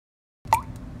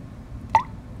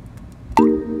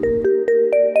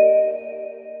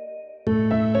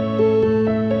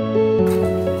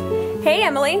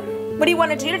Emily. What do you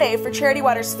want to do today for Charity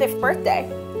Water's 5th birthday?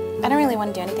 I don't really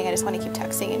want to do anything. I just want to keep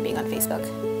texting and being on Facebook.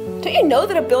 Don't you know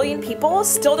that 1 billion people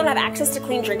still don't have access to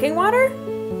clean drinking water?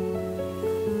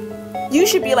 You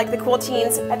should be like the cool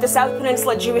teens at the South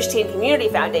Peninsula Jewish Teen Community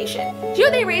Foundation. Do you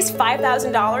know they raised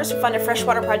 $5,000 to fund a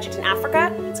freshwater project in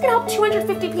Africa? It's going to help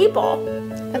 250 people.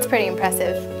 That's pretty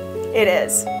impressive. It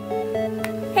is.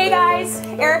 Hey guys,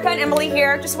 Erica and Emily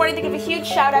here. Just wanted to give a huge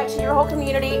shout out to your whole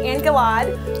community and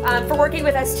Gilad for working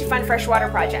with us to fund freshwater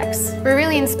projects. We're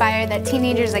really inspired that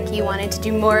teenagers like you wanted to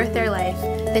do more with their life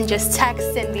than just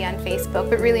text and be on Facebook,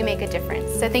 but really make a difference.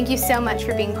 So thank you so much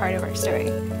for being part of our story.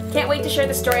 Can't wait to share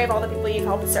the story of all the people you've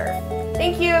helped serve.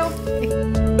 Thank you.